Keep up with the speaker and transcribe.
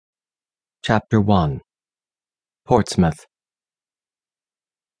Chapter 1 Portsmouth.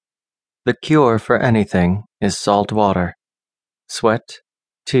 The cure for anything is salt water, sweat,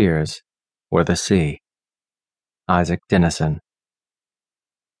 tears, or the sea. Isaac Dinesen.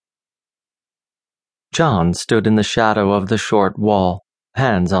 John stood in the shadow of the short wall,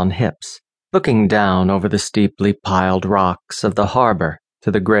 hands on hips, looking down over the steeply piled rocks of the harbor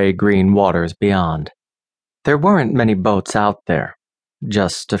to the gray-green waters beyond. There weren't many boats out there,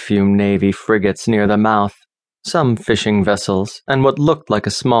 just a few Navy frigates near the mouth, some fishing vessels, and what looked like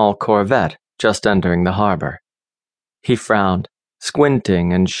a small corvette just entering the harbor. He frowned,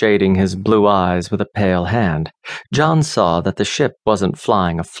 squinting and shading his blue eyes with a pale hand. John saw that the ship wasn't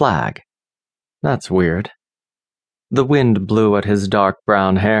flying a flag. That's weird. The wind blew at his dark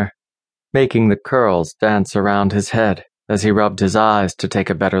brown hair, making the curls dance around his head as he rubbed his eyes to take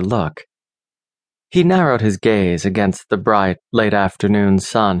a better look. He narrowed his gaze against the bright, late-afternoon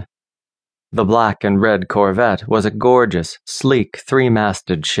sun. The black and red corvette was a gorgeous, sleek,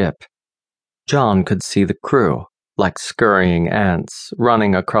 three-masted ship. John could see the crew, like scurrying ants,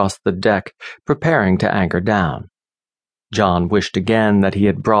 running across the deck, preparing to anchor down. John wished again that he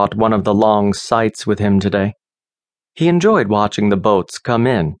had brought one of the long sights with him today. He enjoyed watching the boats come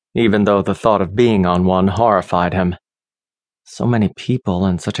in, even though the thought of being on one horrified him. So many people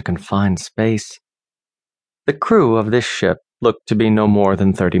in such a confined space. The crew of this ship looked to be no more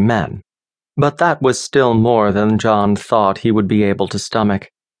than 30 men, but that was still more than John thought he would be able to stomach.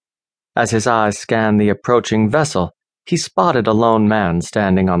 As his eyes scanned the approaching vessel, he spotted a lone man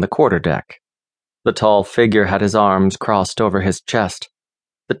standing on the quarterdeck. The tall figure had his arms crossed over his chest.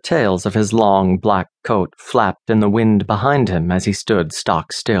 The tails of his long black coat flapped in the wind behind him as he stood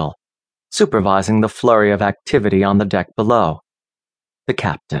stock still, supervising the flurry of activity on the deck below. The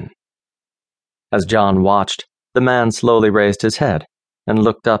captain. As John watched, the man slowly raised his head and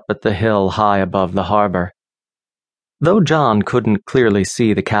looked up at the hill high above the harbor. Though John couldn't clearly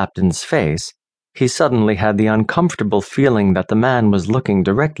see the captain's face, he suddenly had the uncomfortable feeling that the man was looking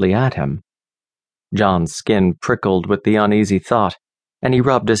directly at him. John's skin prickled with the uneasy thought, and he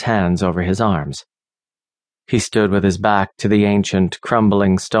rubbed his hands over his arms. He stood with his back to the ancient,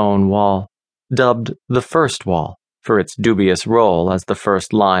 crumbling stone wall, dubbed the first wall for its dubious role as the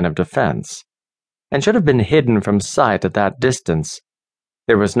first line of defense, and should have been hidden from sight at that distance.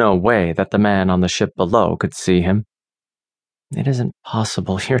 There was no way that the man on the ship below could see him. It isn't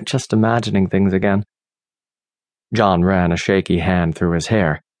possible, you're just imagining things again. John ran a shaky hand through his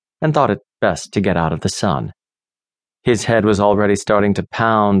hair and thought it best to get out of the sun. His head was already starting to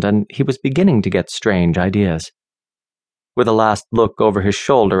pound, and he was beginning to get strange ideas. With a last look over his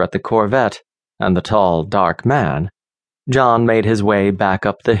shoulder at the corvette and the tall, dark man, John made his way back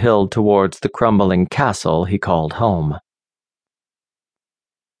up the hill towards the crumbling castle he called home.